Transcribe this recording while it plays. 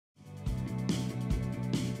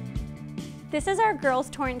This is our girls'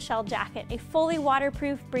 Torrentshell jacket, a fully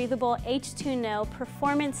waterproof, breathable H2No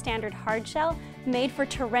performance standard hardshell made for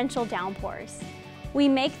torrential downpours. We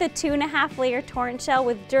make the 2.5-layer Torrentshell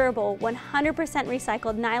with durable, 100%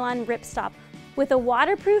 recycled nylon ripstop with a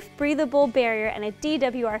waterproof, breathable barrier and a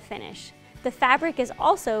DWR finish. The fabric is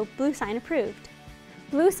also Blue Sign approved.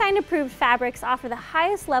 Blue Sign approved fabrics offer the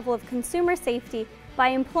highest level of consumer safety by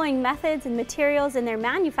employing methods and materials in their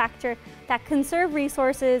manufacture that conserve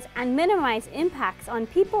resources and minimize impacts on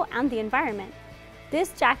people and the environment.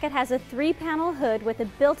 This jacket has a 3-panel hood with a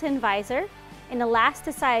built-in visor. An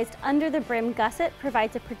elasticized under-the-brim gusset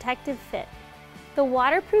provides a protective fit. The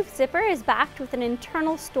waterproof zipper is backed with an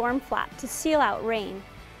internal storm flap to seal out rain.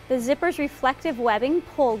 The zipper's reflective webbing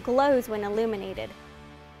pole glows when illuminated.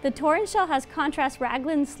 The Torrentshell has contrast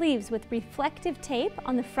raglan sleeves with reflective tape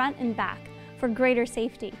on the front and back for greater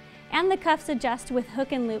safety, and the cuffs adjust with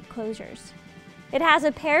hook and loop closures. It has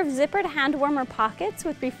a pair of zippered hand warmer pockets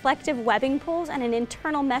with reflective webbing pulls and an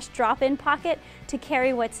internal mesh drop-in pocket to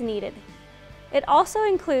carry what's needed. It also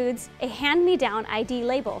includes a hand-me-down ID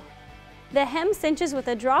label. The hem cinches with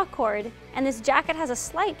a draw cord, and this jacket has a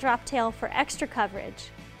slight drop tail for extra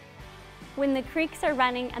coverage. When the creeks are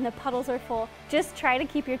running and the puddles are full, just try to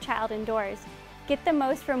keep your child indoors. Get the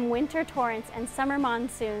most from winter torrents and summer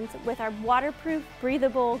monsoons with our waterproof,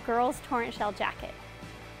 breathable girls' Torrentshell jacket.